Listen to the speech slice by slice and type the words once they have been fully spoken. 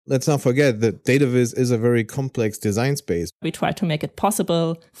let's not forget that DataVis is a very complex design space. We try to make it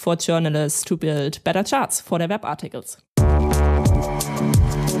possible for journalists to build better charts for their web articles.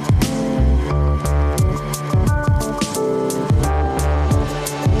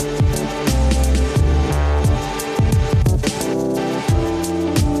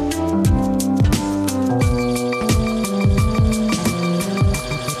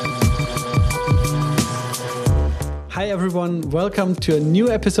 Hi everyone, welcome to a new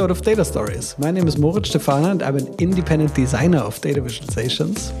episode of Data Stories. My name is Moritz Stefana and I'm an independent designer of data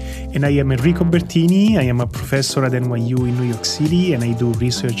visualizations. And I am Enrico Bertini. I am a professor at NYU in New York City and I do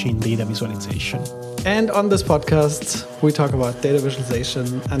research in data visualization. And on this podcast, we talk about data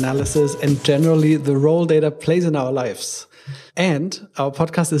visualization, analysis, and generally the role data plays in our lives. And our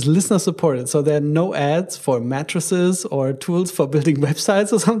podcast is listener supported, so there are no ads for mattresses or tools for building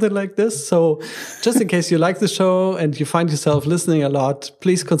websites or something like this. So just in case you like the show and you find yourself listening a lot,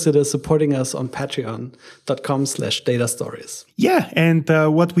 please consider supporting us on patreon.com/datastories. Yeah, and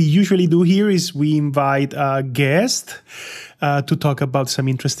what we usually do here is we invite a guest to talk about some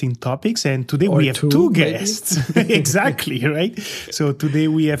interesting topics. And today we have two guests. Exactly, right? So today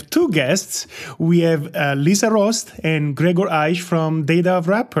we have two guests. We have Lisa Rost and Gregor Aisch from Data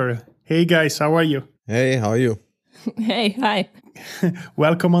Wrapper. Hey guys, how are you? Hey, how are you? Hey, hi.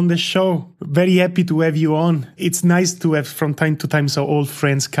 Welcome on the show. Very happy to have you on. It's nice to have from time to time some old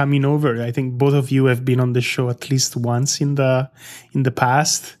friends coming over. I think both of you have been on the show at least once in the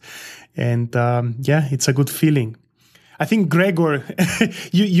past. And yeah, it's a good feeling. I think Gregor,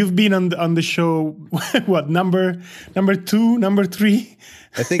 you've been on the show. What number 2, number 3?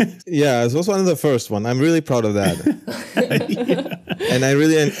 I think it was one of the first one. I'm really proud of that. Yeah. And I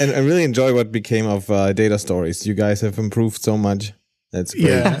really enjoy what became of Data Stories. You guys have improved so much. That's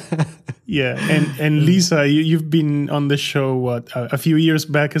great. Yeah. And Lisa, you've been on the show a few years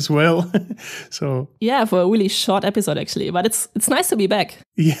back as well. So yeah, for a really short episode actually, but it's nice to be back.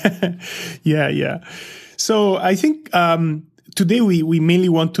 Yeah. So I think today we mainly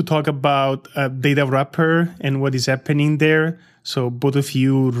want to talk about Data Wrapper and what is happening there. So both of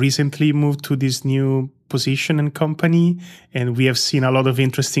you recently moved to this new position and company, and we have seen a lot of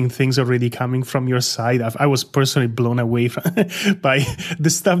interesting things already coming from your side. I was personally blown away by the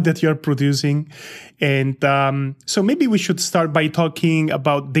stuff that you're producing. And so maybe we should start by talking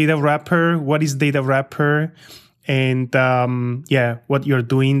about Data Wrapper. What is Data Wrapper? And what you're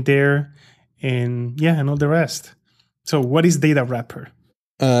doing there. And all the rest. So what is Data Wrapper?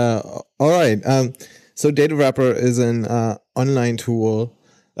 All right. So Data Wrapper is an online tool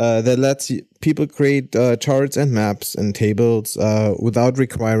that lets people create charts and maps and tables without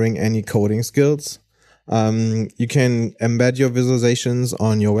requiring any coding skills. You can embed your visualizations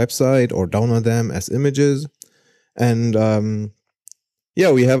on your website or download them as images. And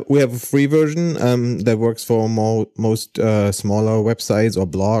we have a free version that works for most smaller websites or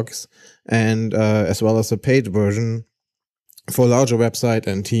blogs, and as well as a paid version for larger website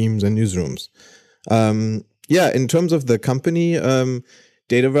and teams and newsrooms. In terms of the company,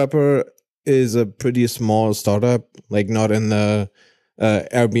 Data Wrapper is a pretty small startup, like not in the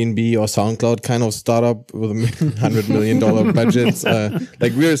Airbnb or SoundCloud kind of startup with $100 million budgets.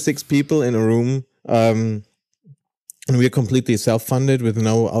 Like we're 6 people in a room, and we're completely self-funded with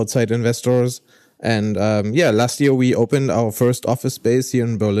no outside investors. And last year we opened our first office space here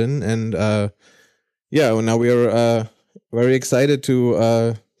in Berlin, and now we are very excited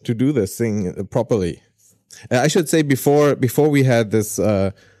to do this thing properly. I should say before we had this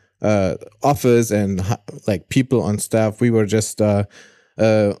office and like people on staff, we were just 2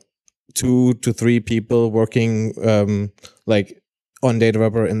 to 3 people working like on Data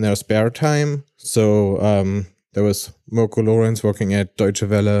Wrapper in their spare time. So there was Mirko Lorenz working at Deutsche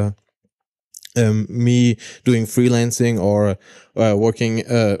Welle, me doing freelancing or working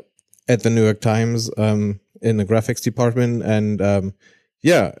at the New York Times in the graphics department, and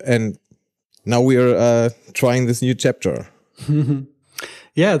and now we are trying this new chapter.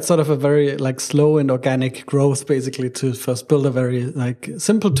 Yeah, it's sort of a very like slow and organic growth, basically, to first build a very like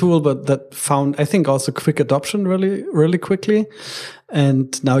simple tool, but that found, I think, also quick adoption really, really quickly.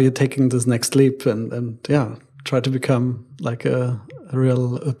 And now you're taking this next leap and try to become like a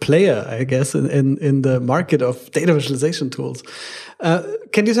real player, I guess, in the market of data visualization tools.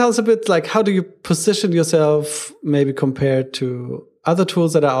 Can you tell us a bit, like, how do you position yourself maybe compared to other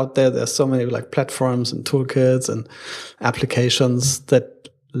tools that are out there? There's so many like platforms and toolkits and applications that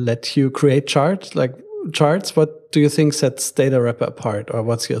let you create charts. What do you think sets Data Wrapper apart, or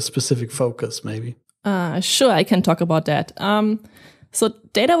what's your specific focus maybe? Sure, I can talk about that. So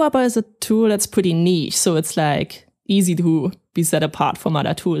Data Wrapper is a tool that's pretty niche. So it's like easy to be set apart from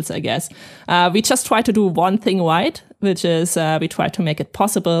other tools, I guess. We just try to do one thing right, which is we try to make it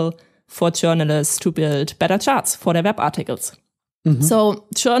possible for journalists to build better charts for their web articles. Mm-hmm. So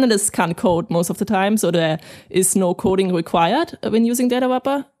journalists can't code most of the time, so there is no coding required when using Data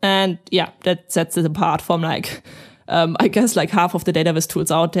Wrapper. And yeah, that sets it apart from like, I guess like half of the database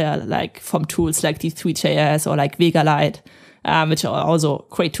tools out there, like from tools like D3.js or like Vegalite, which are also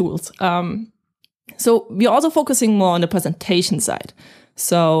great tools. So we're also focusing more on the presentation side.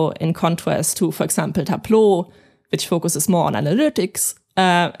 So in contrast to, for example, Tableau, which focuses more on analytics,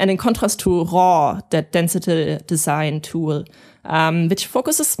 and in contrast to Raw, that density design tool, which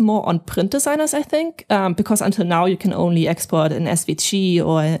focuses more on print designers, I think, because until now you can only export an SVG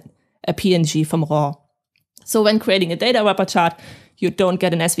or a PNG from Raw. So when creating a Data Wrapper chart, you don't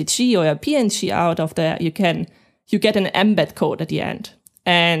get an SVG or a PNG out of there. You get an embed code at the end.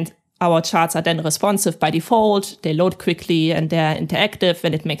 And our charts are then responsive by default. They load quickly and they're interactive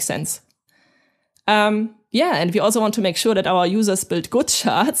and it makes sense. Yeah, and we also want to make sure that our users build good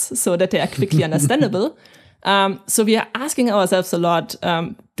charts so that they are quickly understandable. So we are asking ourselves a lot,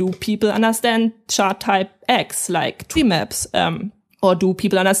 do people understand chart type X, like tree maps? Or do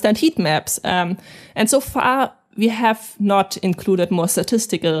people understand heat maps? And so far, we have not included more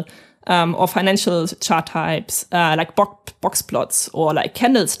statistical or financial chart types, like box plots or like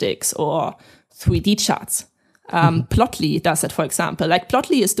candlesticks or 3D charts. Plotly does that, for example. Like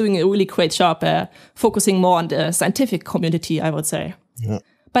Plotly is doing a really great job focusing more on the scientific community, I would say. Yeah.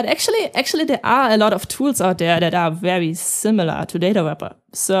 But actually, there are a lot of tools out there that are very similar to Data Wrapper.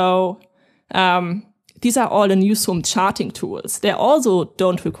 So these are all the newsroom charting tools. They also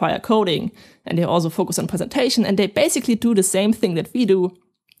don't require coding, and they also focus on presentation, and they basically do the same thing that we do,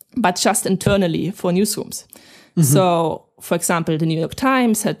 but just internally for newsrooms. Mm-hmm. So, for example, the New York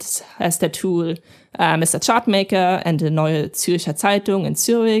Times has their tool, Mr. Chartmaker, and the Neue Zürcher Zeitung in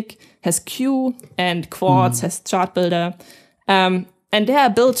Zurich has Q, and Quartz has Chart Builder. And they are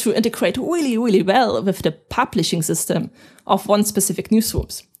built to integrate really, really well with the publishing system of one specific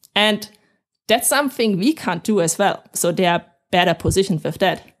newsrooms. And that's something we can't do as well. So they are better positioned with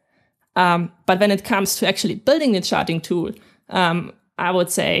that. But when it comes to actually building the charting tool, I would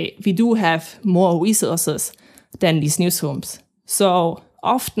say we do have more resources than these newsrooms. So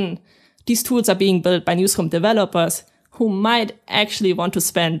often these tools are being built by newsroom developers who might actually want to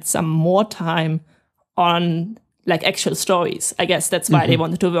spend some more time on like actual stories. I guess that's why they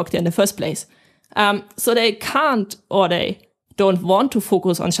wanted to work there in the first place. So they can't, or they don't want to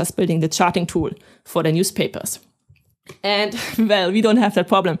focus on just building the charting tool for the newspapers. And well, we don't have that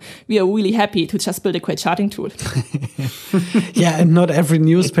problem. We are really happy to just build a great charting tool. Yeah, and not every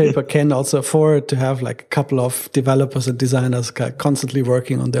newspaper can also afford to have like a couple of developers and designers constantly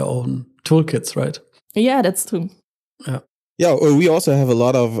working on their own toolkits, right? Yeah, that's true. Yeah, we also have a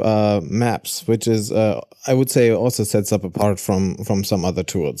lot of maps, which is, I would say, also sets up apart from some other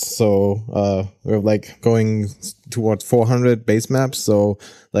tools. So we're like going towards 400 base maps. So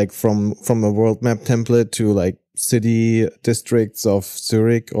like from a world map template to like city districts of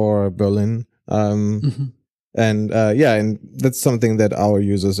Zurich or Berlin. And and that's something that our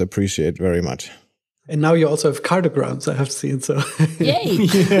users appreciate very much. And now you also have cartograms, I have seen. So yay!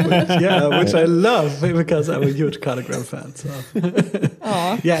 Yeah, which I love because I'm a huge cartogram fan. So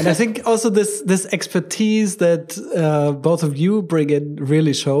yeah, and I think also this expertise that both of you bring in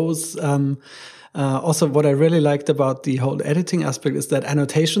really shows. Also, what I really liked about the whole editing aspect is that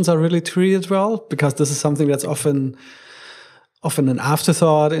annotations are really treated well, because this is something that's often an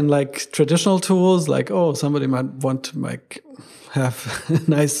afterthought in like traditional tools. Like, oh, somebody might want to like have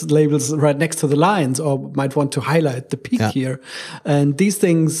nice labels right next to the lines, or might want to highlight the peak here. And these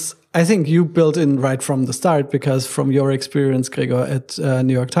things, I think you built in right from the start, because from your experience, Gregor, at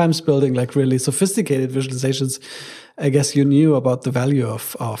New York Times building like really sophisticated visualizations, I guess you knew about the value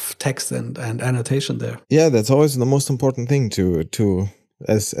of text and annotation there. Yeah, that's always the most important thing to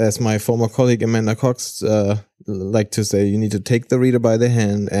as my former colleague Amanda Cox like to say, you need to take the reader by the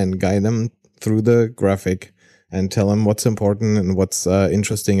hand and guide them through the graphic and tell them what's important and what's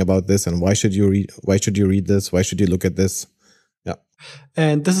interesting about this, and why should you read this, why should you look at this. Yeah.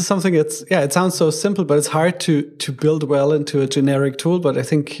 And this is something it sounds so simple, but it's hard to build well into a generic tool. But I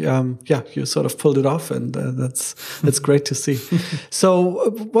think, you sort of pulled it off, and that's great to see. So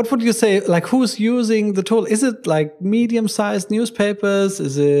what would you say, like, who's using the tool? Is it like medium-sized newspapers?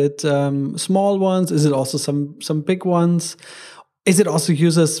 Is it small ones? Is it also some big ones? Is it also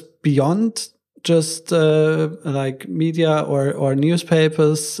users beyond just like media or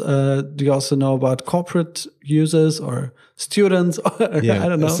newspapers? Do you also know about corporate users or students? Yeah, I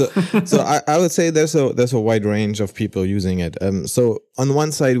don't know. So I would say there's a wide range of people using it. So on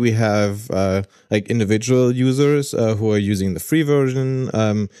one side we have like individual users who are using the free version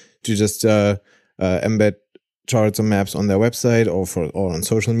to just embed charts and maps on their website or on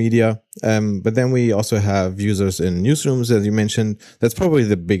social media. But then we also have users in newsrooms, as you mentioned. That's probably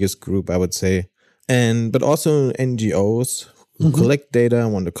the biggest group, I would say. But also NGOs who collect data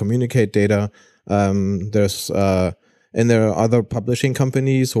and want to communicate data. And there are other publishing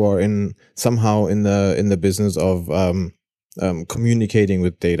companies who are somehow in the business of communicating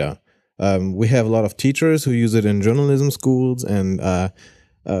with data. We have a lot of teachers who use it in journalism schools, and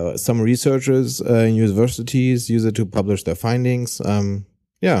some researchers in universities use it to publish their findings.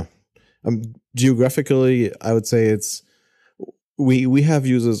 Geographically, I would say we have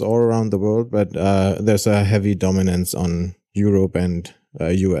users all around the world, but there's a heavy dominance on Europe and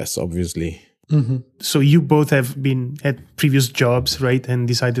US, obviously. Mm-hmm. So you both have been at previous jobs, right? And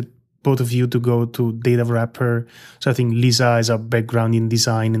decided, both of you, to go to Data Wrapper. So I think Lisa has a background in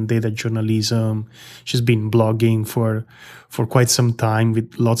design and data journalism. She's been blogging for quite some time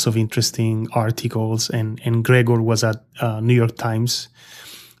with lots of interesting articles. And Gregor was at New York Times.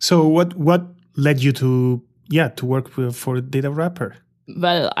 So what led you to work for Data Wrapper?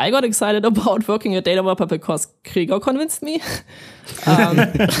 Well, I got excited about working at Data Wrapper because Gregor convinced me. And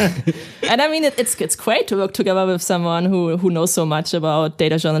I mean, it's great to work together with someone who knows so much about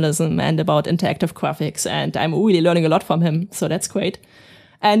data journalism and about interactive graphics. And I'm really learning a lot from him. So that's great.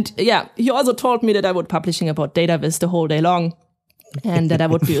 And yeah, he also told me that I would publishing about DataVis the whole day long and that I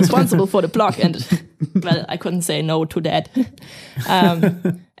would be responsible for the blog. And well, I couldn't say no to that.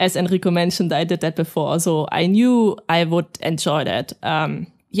 As Enrico mentioned, I did that before. So I knew I would enjoy that.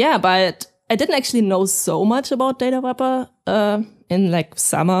 But I didn't actually know so much about Data Wrapper in like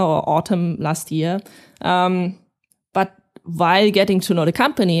summer or autumn last year. But while getting to know the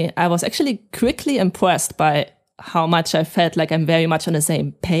company, I was actually quickly impressed by how much I felt like I'm very much on the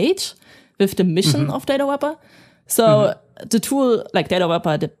same page with the mission of Data Wrapper. So the tool, like Data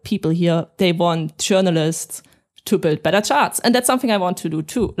Wrapper, the people here, they want journalists to build better charts. And that's something I want to do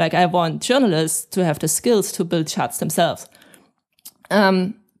too. Like I want journalists to have the skills to build charts themselves.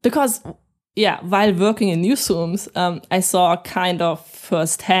 Because while working in newsrooms, I saw kind of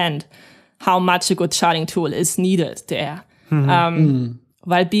firsthand how much a good charting tool is needed there.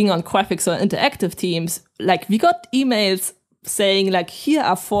 While being on graphics or interactive teams, like we got emails saying like, here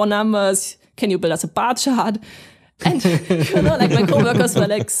are 4 numbers. Can you build us a bar chart? And, like my coworkers were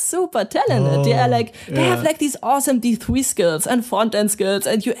like super talented. They are like, they have like these awesome D3 skills and front-end skills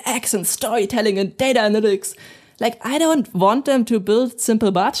and UX and storytelling and data analytics. Like, I don't want them to build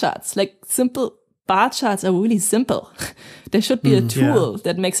simple bar charts. Like, simple bar charts are really simple. There should be a tool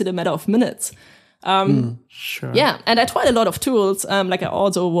that makes it a matter of minutes. Sure. Yeah, and I tried a lot of tools. Like I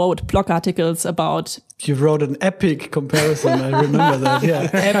also wrote blog articles about. You wrote an epic comparison. I remember that. Yeah,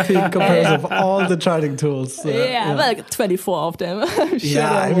 epic comparison of all the charting tools. Well, 24 of them.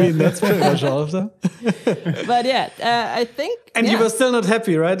 I mean that's pretty much all of them. But I think. And you were still not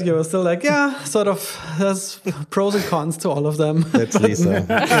happy, right? You were still like, sort of. There's pros and cons to all of them. That's Lisa.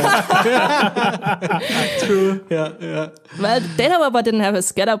 True. Yeah. Well, Data Wrapper didn't have a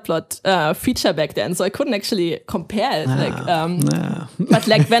scatter plot feature back then, so I couldn't actually compare it. But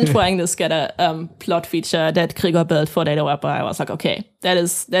like when trying the scatter plot feature that Gregor built for Data Wrapper, I was like, okay, that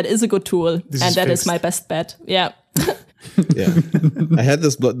is a good tool, that is my best bet. Yeah. I had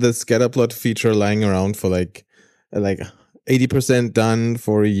the scatter plot feature lying around for like 80% done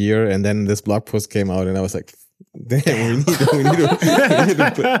for a year, and then this blog post came out, and I was like, damn, we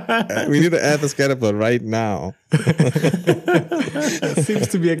need to add the scatter plot right now. There seems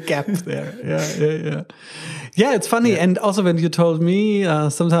to be a gap there. Yeah, it's funny. And also when you told me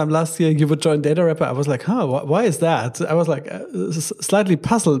sometime last year you would join Data Wrapper, I was like, why is that? I was like slightly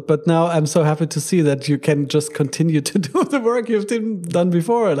puzzled, but now I'm so happy to see that you can just continue to do the work you've done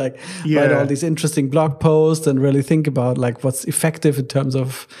before, like write all these interesting blog posts and really think about like what's effective in terms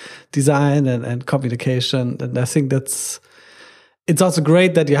of design and communication. And I think it's also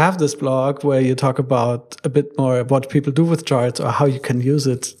great that you have this blog where you talk about a bit more what people do with charts or how you can use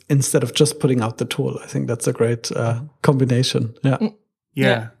it instead of just putting out the tool. I think that's a great combination.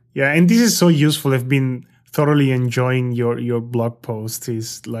 Yeah. And this is so useful. I've been thoroughly enjoying your blog posts.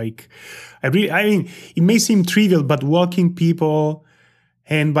 Is like, I mean, it may seem trivial, but walking people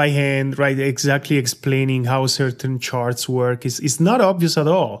hand by hand, right? Exactly explaining how certain charts work is not obvious at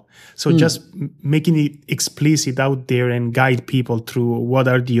all. So just making it explicit out there and guide people through what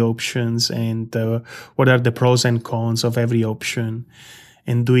are the options and what are the pros and cons of every option,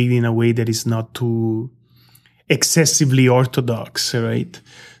 and do it in a way that is not too excessively orthodox, right?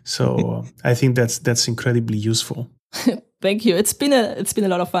 So I think that's incredibly useful. Thank you. It's been a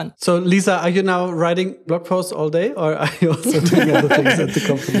lot of fun. So Lisa, are you now writing blog posts all day, or are you also doing other things at the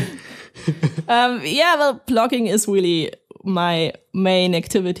company? Yeah, well, blogging is really my main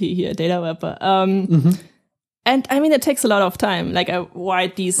activity here at DataWrapper. And I mean, it takes a lot of time. Like I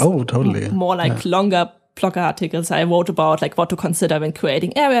write these more like longer blog articles. I wrote about like what to consider when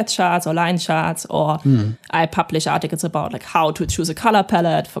creating area charts or line charts, or I publish articles about like how to choose a color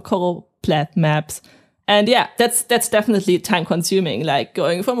palette for choropleth maps. And yeah, that's definitely time consuming, like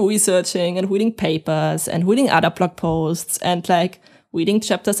going from researching and reading papers and reading other blog posts and like reading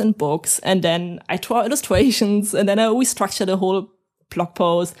chapters in books. And then I draw illustrations, and then I restructure the whole blog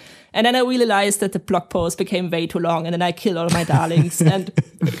post. And then I realized that the blog post became way too long, and then I killed all my darlings. And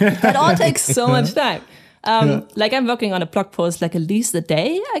that all takes so much time. Like I'm working on a blog post like at least a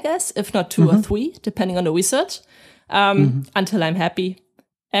day, I guess, if not 2 or 3, depending on the research, until I'm happy.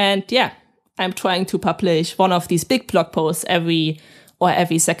 And yeah, I'm trying to publish one of these big blog posts every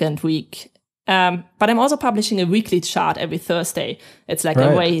second week. But I'm also publishing a weekly chart every Thursday. It's like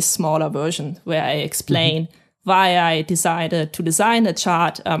a way smaller version where I explain why I decided to design a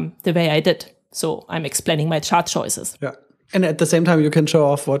chart the way I did. So I'm explaining my chart choices. Yeah. And at the same time, you can show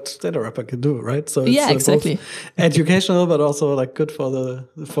off what DataWrapper can do, right? So it's exactly. both educational, but also like good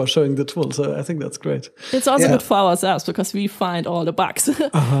for showing the tool. So I think that's great. It's also good for ourselves because we find all the bugs.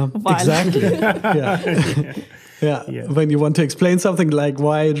 Exactly. Yeah. When you want to explain something like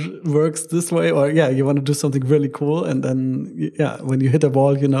why it works this way, or you want to do something really cool, and then when you hit a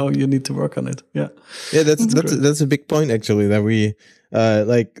wall, you know you need to work on it. Yeah. That's a big point actually, that we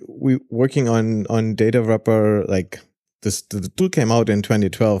working on DataWrapper, like the tool came out in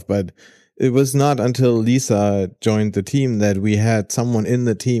 2012, but it was not until Lisa joined the team that we had someone in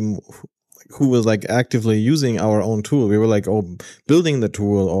the team who was like actively using our own tool. We were like, building the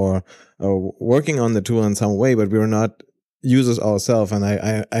tool or working on the tool in some way, but we were not users ourselves. And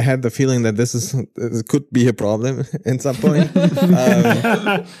I had the feeling that this could be a problem at some point.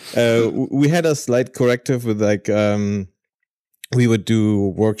 We had a slight corrective with like, we would do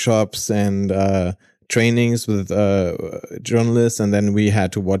workshops and trainings with journalists, and then we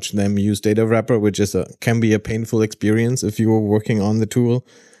had to watch them use DataWrapper, which can be a painful experience if you were working on the tool.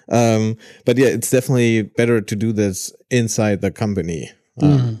 But yeah, it's definitely better to do this inside the company.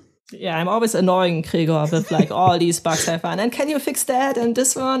 Yeah, I'm always annoying Gregor with like all these bugs I find. And can you fix that? And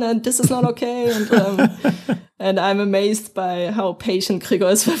this one, and this is not okay. And I'm amazed by how patient Gregor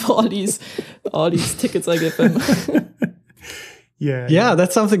is with all these tickets I give him. Yeah,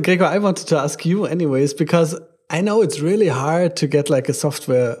 that's something, Gregor, I wanted to ask you anyways, because I know it's really hard to get like a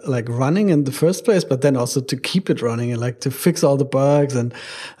software like running in the first place, but then also to keep it running and like to fix all the bugs, and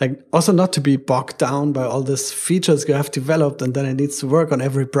like also not to be bogged down by all these features you have developed, and then it needs to work on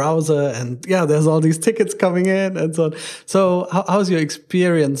every browser, and there's all these tickets coming in and so on. So how's your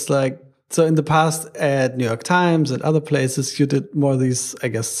experience like? So in the past at New York Times and other places, you did more of these, I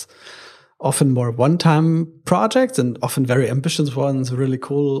guess, often more one-time projects and often very ambitious ones, really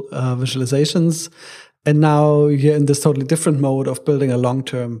cool visualizations. And now you're in this totally different mode of building a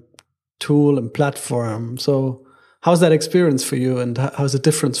long-term tool and platform. So how's that experience for you, and how's it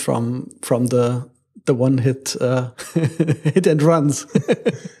different from the one hit hit and runs?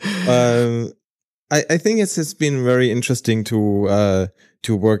 I think it's been very interesting to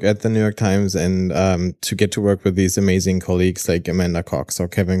work at the New York Times and to get to work with these amazing colleagues like Amanda Cox or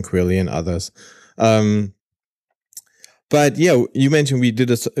Kevin Quilly and others. But yeah, you mentioned we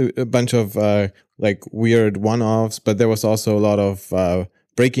did a bunch of like weird one-offs, but there was also a lot of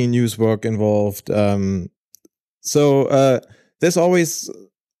breaking news work involved. So there's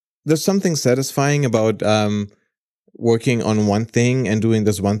something satisfying about working on one thing and doing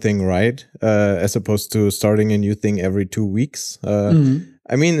this one thing right, as opposed to starting a new thing every 2 weeks.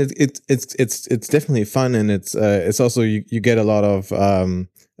 I mean, it's definitely fun, and it's also you get a lot of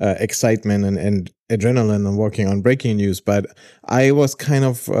excitement and adrenaline on working on breaking news. But I was kind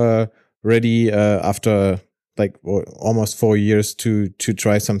of ready after like almost 4 years to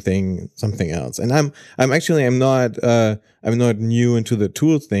try something else. And I'm not new into the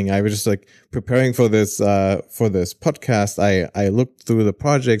tool thing. I was just like preparing for this podcast. I looked through the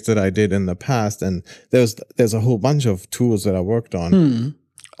projects that I did in the past, and there's a whole bunch of tools that I worked on.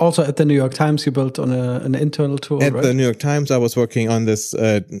 also at the New York Times, you built on an internal tool, At right? the New York Times, I was working on this.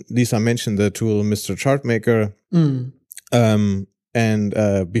 Lisa mentioned the tool, Mr. Chartmaker. And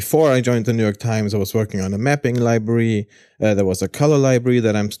before I joined the New York Times, I was working on a mapping library. There was a color library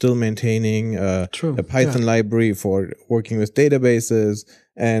that I'm still maintaining, a Python library for working with databases.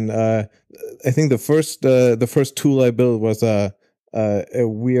 And I think the first tool I built was a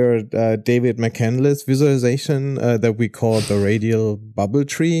weird David McCandless visualization that we called the radial bubble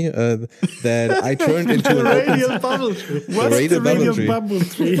tree that I turned into an radial bubble tree. What's the radial bubble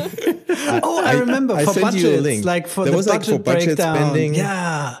tree? I remember. I for sent budgets, you a link. like for there the was budget like for budget breakdown. spending.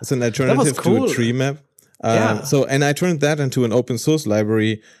 Yeah, it's an alternative to a tree map. So, and I turned that into an open source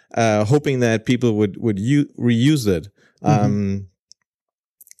library, hoping that people would reuse it.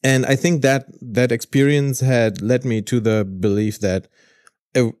 And I think that experience had led me to the belief that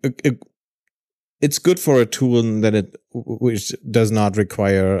it's good for a tool that which does not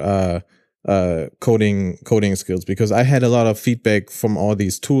require coding skills, because I had a lot of feedback from all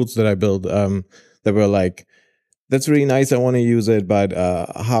these tools that I built that were like, that's really nice, I want to use it, but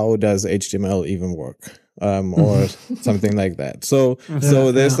how does HTML even work? Or something like that. So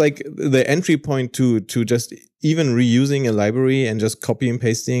there's like the entry point to just even reusing a library and just copy and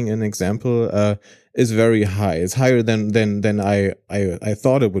pasting an example is very high. It's higher than I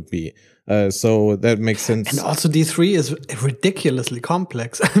thought it would be. So that makes sense. And also D3 is ridiculously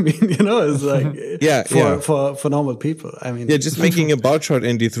complex. I mean, it's like for normal people. I mean, just making a bar chart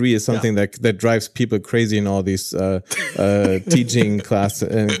in D3 is something that drives people crazy in all these teaching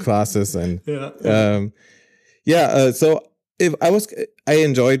classes and so if I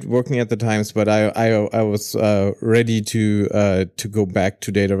enjoyed working at the Times, but I was ready to go back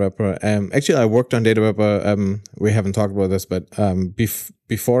to Data Wrapper. Actually, I worked on Data Wrapper. We haven't talked about this, but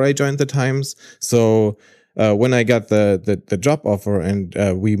before I joined the Times. So when I got the job offer and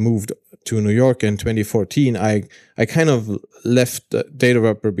we moved to New York in 2014, I kind of left Data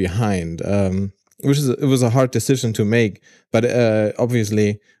Wrapper behind, it was a hard decision to make. But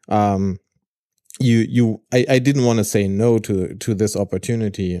obviously, I didn't want to say no to this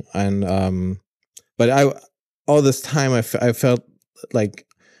opportunity, and but all this time I felt like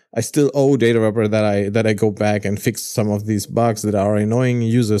I still owe Data Wrapper that I go back and fix some of these bugs that are annoying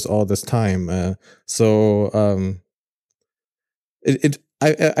users all this time. I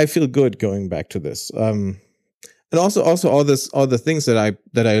feel good going back to this. And also all the things that I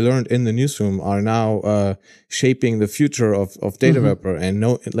learned in the newsroom are now shaping the future of Data Wrapper, and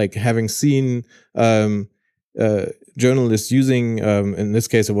having seen journalists using in this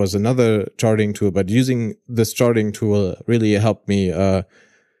case it was another charting tool, but using this charting tool really helped me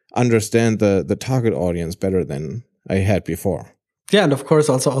understand the target audience better than I had before. Yeah, and of course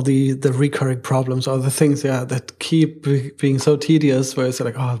also all the recurring problems, all the things that keep being so tedious, where it's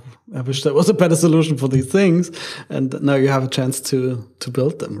like, oh, I wish there was a better solution for these things, and now you have a chance to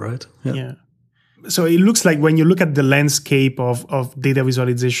build them, right? Yeah. So it looks like when you look at the landscape of data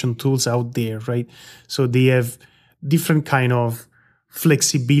visualization tools out there, right? So they have different kind of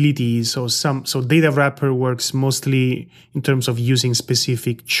flexibility. So Data Wrapper works mostly in terms of using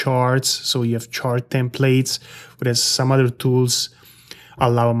specific charts. So you have chart templates, whereas some other tools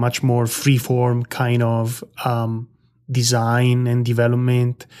allow much more freeform kind of design and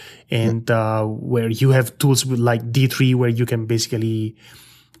development, and where you have tools with like D3 where you can basically,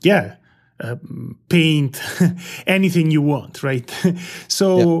 paint anything you want, right?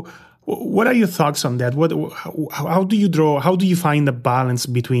 So what are your thoughts on that? How do you find the balance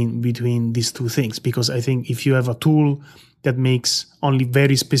between these two things? Because I think if you have a tool that makes only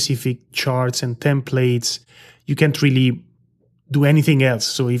very specific charts and templates, you can't really do anything else.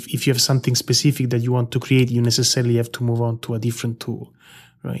 So if you have something specific that you want to create, you necessarily have to move on to a different tool,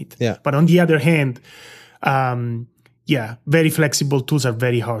 right? Yeah. But on the other hand, very flexible tools are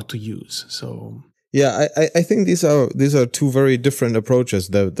very hard to use. So I think these are two very different approaches.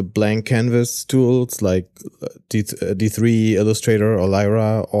 The blank canvas tools like D3, Illustrator, or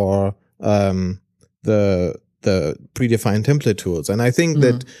Lyra, or the predefined template tools. And I think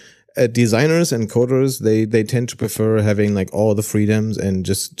that designers and coders they tend to prefer having like all the freedoms and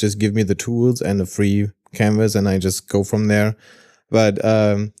just give me the tools and a free canvas and I just go from there. But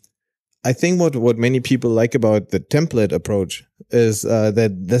I think what many people like about the template approach is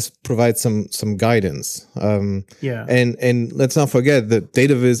that this provides some guidance. And let's not forget that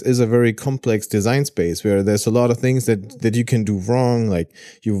DataVis is a very complex design space where there's a lot of things that you can do wrong, like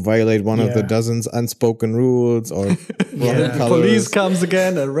you violate one of the dozens unspoken rules or the police comes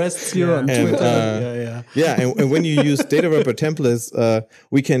again, arrests you on Twitter. And when you use data wrapper templates,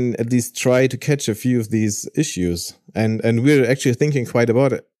 we can at least try to catch a few of these issues, and we're actually thinking quite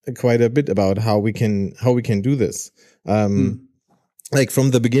a bit about how we can do this. Like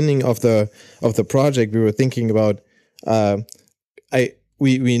from the beginning of the project, we were thinking about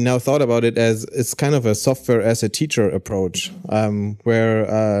we now thought about it as it's kind of a software as a teacher approach,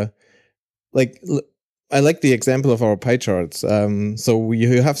 where I like the example of our pie charts. So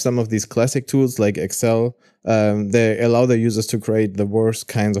you have some of these classic tools like Excel. They allow the users to create the worst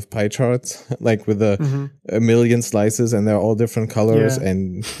kinds of pie charts, like with a million slices, and they're all different colors,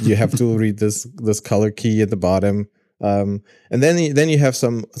 and you have to read this color key at the bottom. And then you have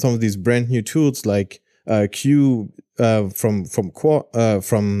some of these brand new tools like Q from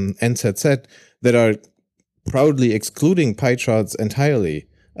NZZ that are proudly excluding pie charts entirely.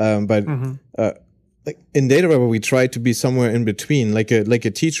 But like in DataWrapper, we try to be somewhere in between, like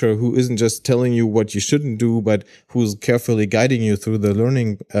a teacher who isn't just telling you what you shouldn't do, but who's carefully guiding you through the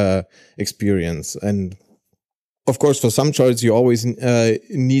learning experience. And of course, for some charts, you always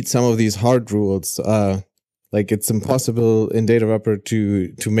need some of these hard rules. Like it's impossible in DataWrapper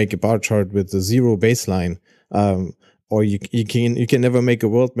to make a bar chart with a zero baseline, or you can never make a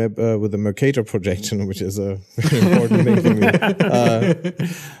world map with a Mercator projection, which is a very important thing for me.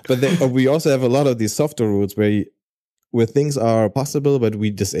 But then we also have a lot of these softer rules where things are possible, but we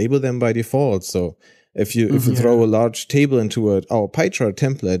disable them by default. So if you throw a large table into our pie chart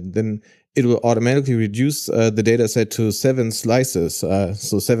template, then it will automatically reduce the data set to 7 slices, so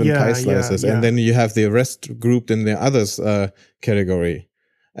 7 pie slices, and then you have the rest grouped in the others category.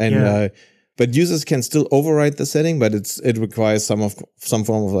 And but users can still override the setting, but it requires some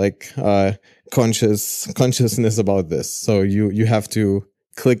form of like consciousness about this. So you have to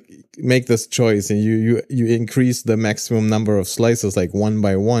make this choice, and you increase the maximum number of slices like one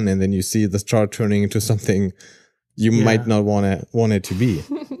by one, and then you see the chart turning into something you might not want it to be.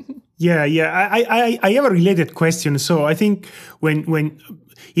 I have a related question. So I think when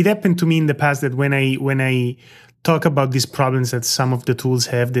it happened to me in the past that when I talk about these problems that some of the tools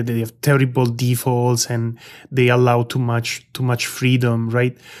have, that they have terrible defaults and they allow too much freedom,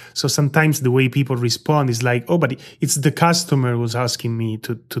 right? So sometimes the way people respond is like, oh, but it's the customer who's asking me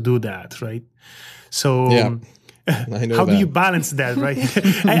to do that, right? So how do you balance that, right?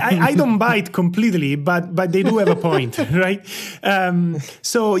 I don't buy it completely, but they do have a point, right?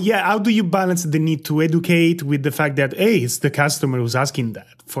 So how do you balance the need to educate with the fact that, hey, it's the customer who's asking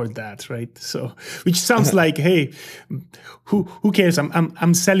for that, right? So, which sounds like, hey, who cares?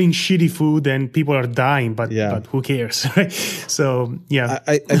 I'm selling shitty food and people are dying, but who cares, right? So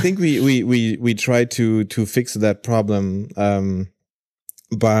I think we try to fix that problem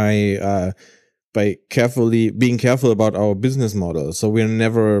by being careful about our business model. So we're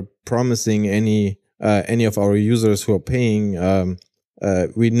never promising any of our users who are paying,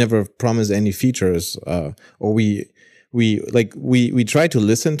 we never promise any features, or we try to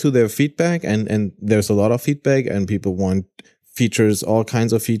listen to their feedback, and there's a lot of feedback, and people want features, all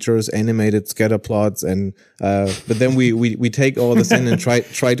kinds of features, animated scatter plots, and but then we take all this in and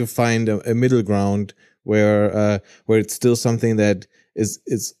try to find a middle ground where it's still something that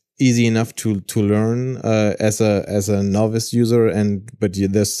is easy enough to learn as a novice user, but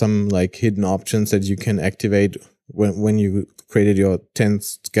there's some like hidden options that you can activate when you created your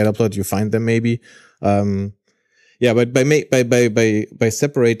 10th scatter plot. You find them maybe, but by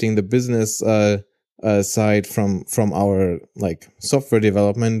separating the business side from our like software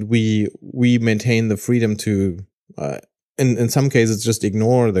development, we maintain the freedom to in some cases just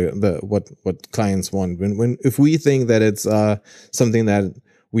ignore the what clients want. If we think that it's something that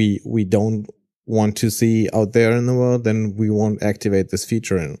we don't want to see out there in the world, then we won't activate this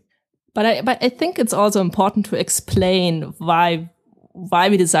feature. But I think it's also important to explain why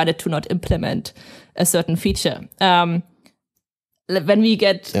we decided to not implement a certain feature. When we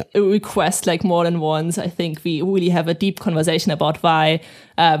get a request like more than once, I think we really have a deep conversation about why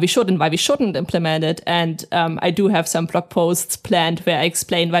we should and why we shouldn't implement it. And I do have some blog posts planned where I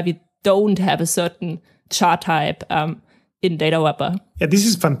explain why we don't have a certain chart type in DataWrapper. Yeah, this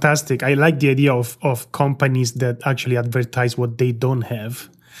is fantastic. I like the idea of companies that actually advertise what they don't have.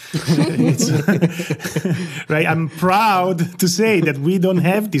 Right, I'm proud to say that we don't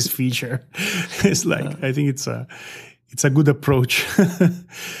have this feature. It's like I think it's a good approach.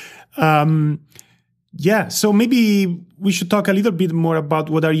 Yeah, so maybe we should talk a little bit more about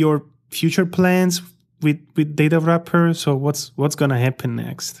what are your future plans with Data Wrapper. So what's going to happen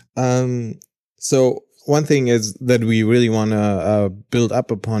next? So one thing is that we really want to build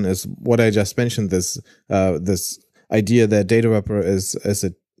up upon is what I just mentioned. This idea that Data Wrapper is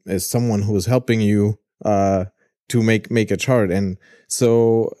someone who is helping you to make a chart, and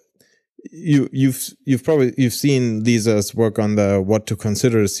so you've seen Lisa's work on the What to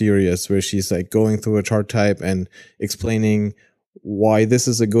Consider series, where she's like going through a chart type and explaining why this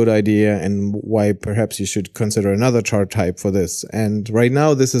is a good idea and why perhaps you should consider another chart type for this. And right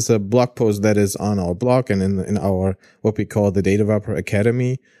now, this is a blog post that is on our blog and in our what we call the Data Wrapper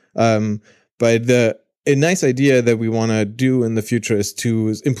Academy. But a nice idea that we want to do in the future is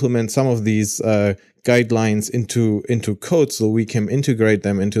to implement some of these guidelines into code, so we can integrate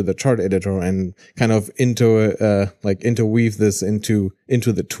them into the chart editor and kind of interweave this into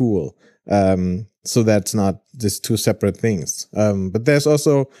the tool. So that's not just two separate things. But there's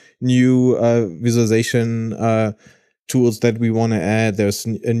also new visualization tools that we want to add. There's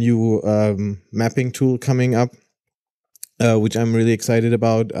a new mapping tool coming up, which I'm really excited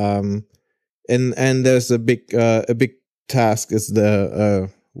about. And there's a big task is the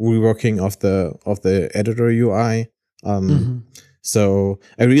reworking of the editor UI. So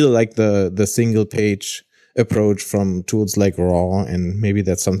I really like the single page approach from tools like Raw, and maybe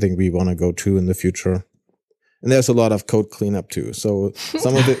that's something we want to go to in the future. And there's a lot of code cleanup too. So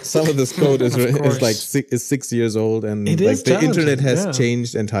some of this code is like 6 years old, and like the internet has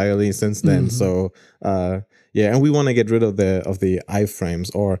changed entirely since then. So and we want to get rid of the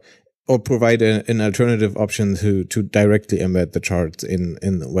iframes or provide an alternative option to directly embed the charts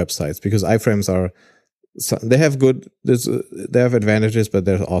in the websites, because iframes they have advantages, but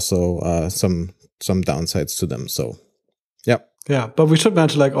there's also some downsides to them. So yeah, but we should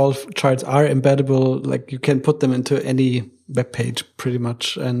mention like all charts are embeddable. Like you can put them into any web page pretty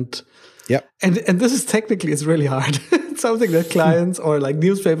much, and this is technically it's really hard. It's something that clients or like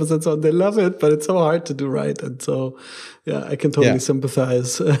newspapers and so on, they love it, but it's so hard to do right. And so I can totally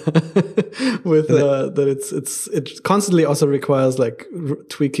sympathize with that. It constantly also requires like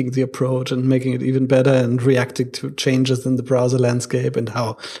tweaking the approach and making it even better and reacting to changes in the browser landscape and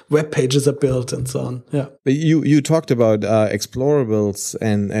how web pages are built and so on. Yeah. But you talked about explorables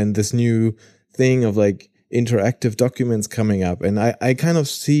and this new thing of like interactive documents coming up, and I kind of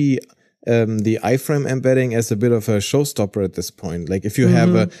see the iframe embedding as a bit of a showstopper at this point. Like if you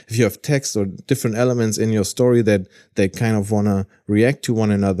have text or different elements in your story that they kind of want to react to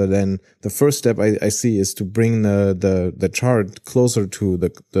one another, then the first step I see is to bring the chart closer to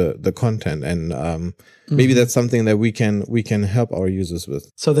the content, and maybe that's something that we can help our users with.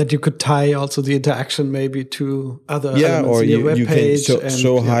 So that you could tie also the interaction maybe to other elements or in your web you page can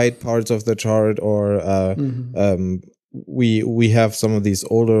show hide parts of the chart, or we have some of these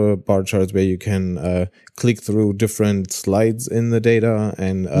older bar charts where you can click through different slides in the data,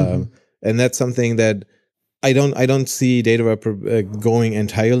 and that's something that I don't see Data Wrapper going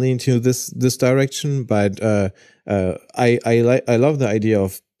entirely into this direction, but I love the idea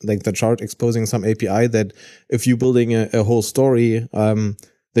of like the chart exposing some API that if you're building a whole story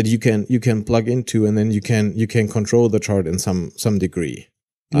that you can plug into, and then you can control the chart in some degree.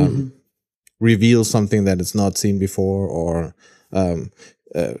 Reveal something that is not seen before, or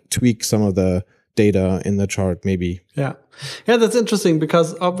tweak some of the data in the chart, maybe. Yeah, that's interesting,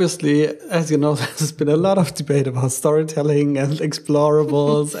 because obviously, as you know, there's been a lot of debate about storytelling and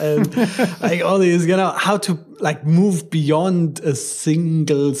explorables and like all these, how to like move beyond a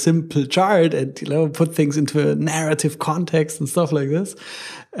single simple chart and, put things into a narrative context and stuff like this.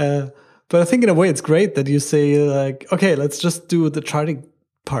 But I think in a way it's great that you say like, okay, let's just do the charting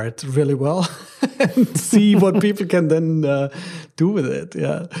part really well and see what people can then do with it.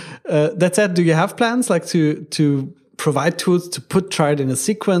 Yeah. That said, do you have plans like to provide tools to put chart in a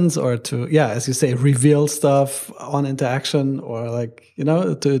sequence, or to, as you say, reveal stuff on interaction, or like,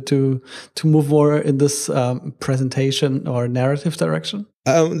 to move more in this presentation or narrative direction?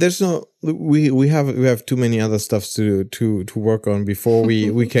 There's no, we have too many other stuff to work on before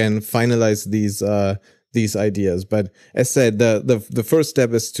we can finalize these ideas. But as said, the first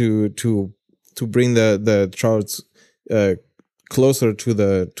step is to bring the charts closer to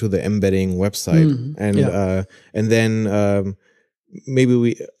the embedding website, and then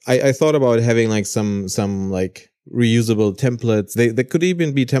maybe I thought about having like some like reusable templates. They could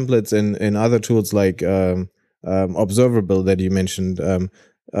even be templates in other tools like Observable that you mentioned,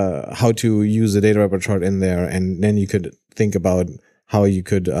 how to use a Data Wrapper chart in there, and then you could think about how you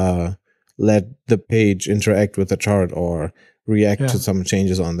could let the page interact with the chart, or react to some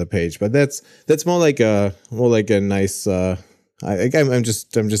changes on the page. But that's more like a nice. I'm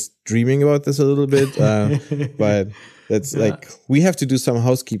just dreaming about this a little bit, but that's like we have to do some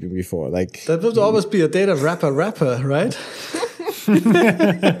housekeeping before. Like that would always be a data wrapper, right?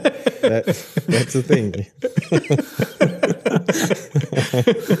 That's the thing.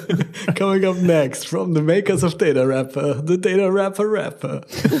 Coming up next from the makers of Data Wrapper, the Data Wrapper.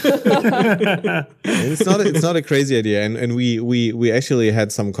 It's not a crazy idea, and we actually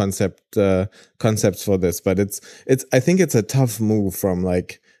had some concepts for this, but I think it's a tough move from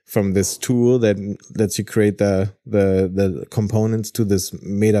this tool that lets you create the components to this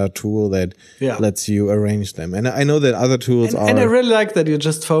meta tool that lets you arrange them. And I know that other tools and I really like that you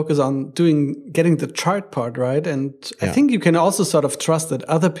just focus on getting the chart part right. And I think you can also sort of trust that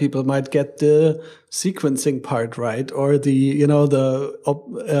other people might get the sequencing part right, or the interactive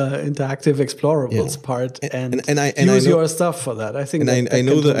explorables part, and use your stuff for that. I think, I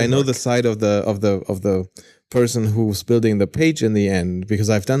know the side of the person who's building the page in the end, because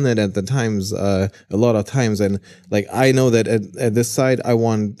I've done that at the times a lot of times, and like I know that at this side I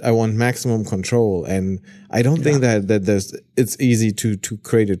want maximum control, and I don't think that it's easy to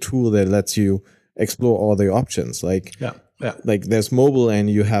create a tool that lets you explore all the options. Like there's mobile, and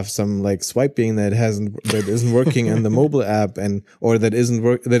you have some like swiping that isn't working in the mobile app, or that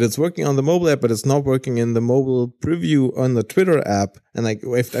it's working on the mobile app, but it's not working in the mobile preview on the Twitter app. And like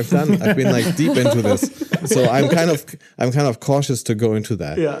I've been like deep into this, so I'm kind of cautious to go into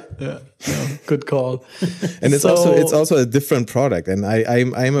that. Good call. And it's also a different product, and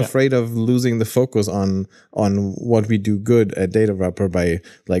I'm afraid of losing the focus on what we do good at Data Wrapper by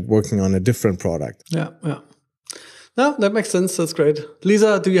like working on a different product. No, that makes sense. That's great.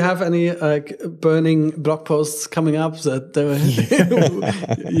 Lisa, do you have any burning blog posts coming up that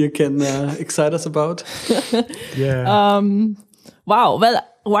you can excite us about? Wow. Well,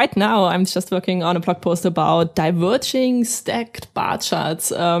 right now I'm just working on a blog post about diverging stacked bar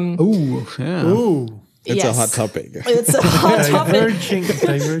charts. It's a hot topic. It's a hot topic.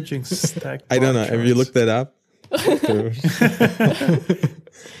 Diverging stacked. I don't know. Have you looked that up?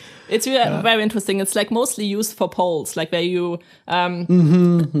 It's very interesting. It's like mostly used for polls, like where you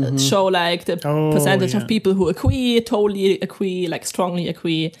show like the percentage of people who agree, totally agree, like strongly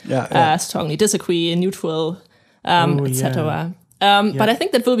agree, strongly disagree, neutral, etc. But I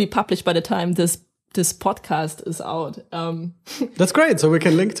think that will be published by the time this podcast is out. That's great. So we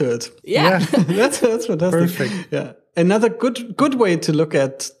can link to it. Yeah. That's fantastic. Perfect. Yeah. Another good way to look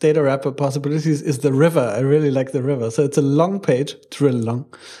at Data Wrapper possibilities is the river. I really like the river. So it's a long page. It's really long.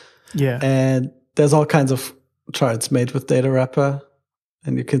 Yeah. And there's all kinds of charts made with Data Wrapper,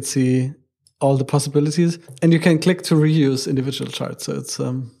 and you can see all the possibilities, and you can click to reuse individual charts. So it's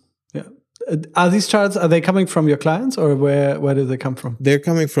Are these charts, are they coming from your clients, or where do they come from? They're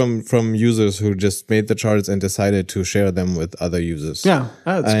coming from users who just made the charts and decided to share them with other users. Yeah,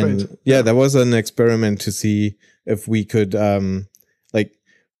 that's great. Yeah, there was an experiment to see if we could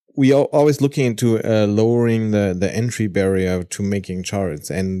we are always looking into lowering the entry barrier to making charts,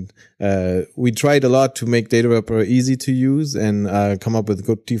 and we tried a lot to make Data Wrapper easy to use and come up with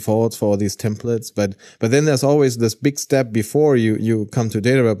good defaults for all these templates. But then there's always this big step before you come to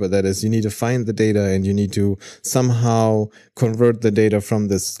Data Wrapper. That is, you need to find the data, and you need to somehow convert the data from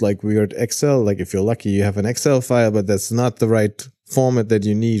this like weird Excel. Like if you're lucky, you have an Excel file, but that's not the right format that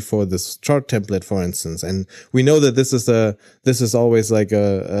you need for this chart template, for instance. And we know that this is always like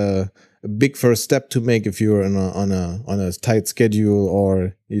a big first step to make if you're on a tight schedule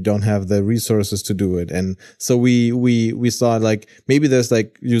or you don't have the resources to do it. And so we saw like maybe there's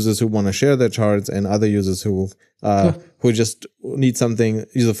like users who want to share their charts and other users who just need something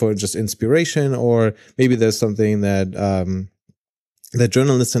either for just inspiration, or maybe there's something that that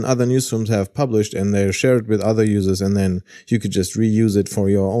journalists and other newsrooms have published and they're shared with other users, and then you could just reuse it for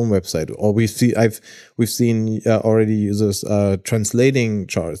your own website. Or we've seen already users translating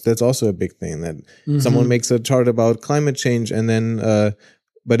charts. That's also a big thing, that someone makes a chart about climate change and then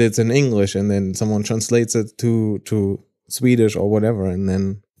but it's in English, and then someone translates it to Swedish or whatever, and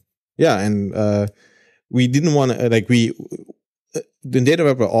then we didn't want to in Data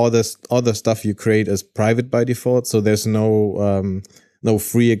Wrapper, all the stuff you create is private by default, so there's no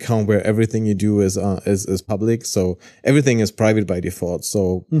free account where everything you do is public. So everything is private by default.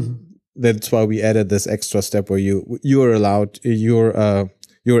 So that's why we added this extra step where you're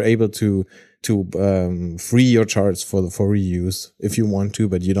able to free your charts for reuse if you want to,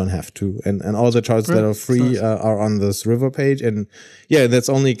 but you don't have to. And all the charts that are free are on this river page. And yeah, that's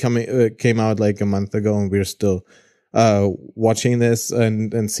only came out like a month ago, and we're still watching this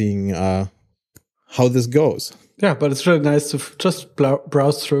and seeing how this goes. Yeah, but it's really nice to just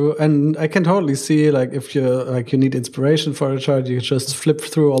browse through, and I can totally see like if you need inspiration for a chart, you just flip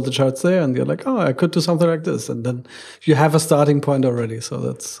through all the charts there, and you're like, oh, I could do something like this, and then you have a starting point already.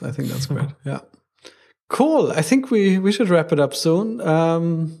 So I think that's great. Yeah, cool. I think we should wrap it up soon.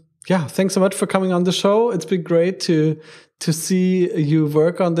 Yeah, thanks so much for coming on the show. It's been great to see you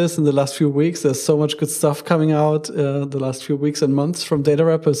work on this in the last few weeks. There's so much good stuff coming out the last few weeks and months from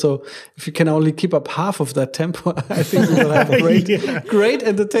DataWrapper. So if you can only keep up half of that tempo, I think we will have great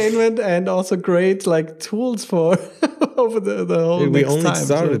entertainment and also great like tools for over the whole we next only time.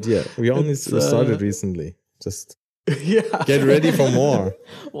 started, so we only started recently. Just yeah. Get ready for more.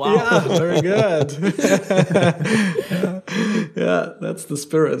 Wow. Yeah, very good. Yeah, that's the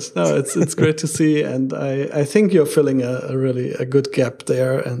spirit. No, it's great to see, and I think you're filling a really good gap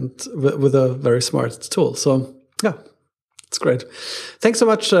there, and with a very smart tool. So yeah, it's great. Thanks so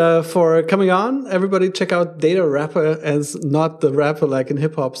much for coming on. Everybody, check out DataWrapper as not the rapper like in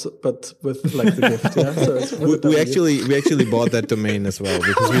hip hop, but with like the gift. Yeah, so it's we actually bought that domain as well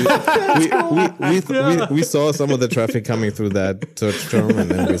because we saw some of the traffic coming through that search term, and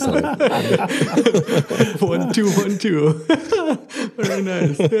then we saw it. 1 2 1 2. Very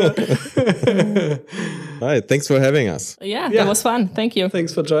nice. Yeah. All right, thanks for having us. Yeah, that was fun. Thank you.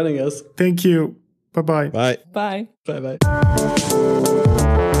 Thanks for joining us. Thank you. Bye-bye. Bye. Bye. Bye-bye.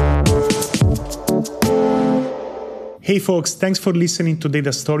 Hey folks, thanks for listening to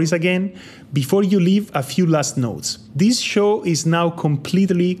Data Stories again. Before you leave, a few last notes. This show is now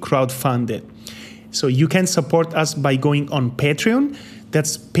completely crowdfunded. So you can support us by going on Patreon.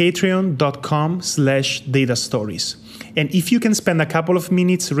 That's patreon.com/datastories. And if you can spend a couple of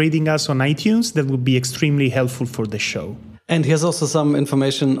minutes rating us on iTunes, that would be extremely helpful for the show. And here's also some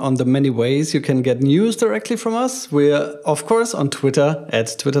information on the many ways you can get news directly from us. We're, of course, on Twitter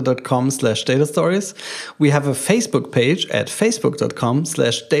at twitter.com/datastories. We have a Facebook page at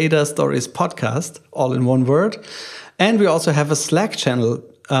facebook.com/datastoriespodcast, all in one word. And we also have a Slack channel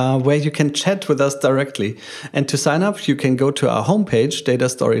where you can chat with us directly. And to sign up, you can go to our homepage,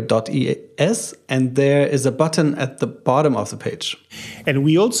 datastory.es, and there is a button at the bottom of the page. And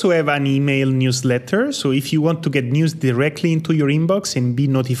we also have an email newsletter. So if you want to get news directly into your inbox and be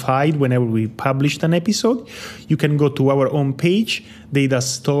notified whenever we publish an episode, you can go to our homepage,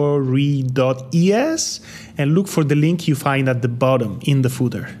 datastory.es, and look for the link you find at the bottom in the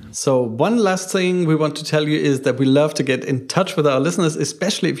footer. So one last thing we want to tell you is that we love to get in touch with our listeners,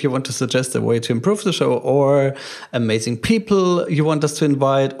 especially if you want to suggest a way to improve the show or amazing people you want us to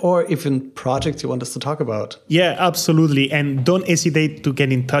invite or even projects you want us to talk about. Yeah, absolutely. And don't hesitate to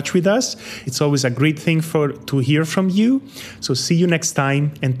get in touch with us. It's always a great thing to hear from you. So see you next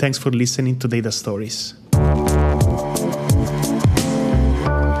time, and thanks for listening to Data Stories.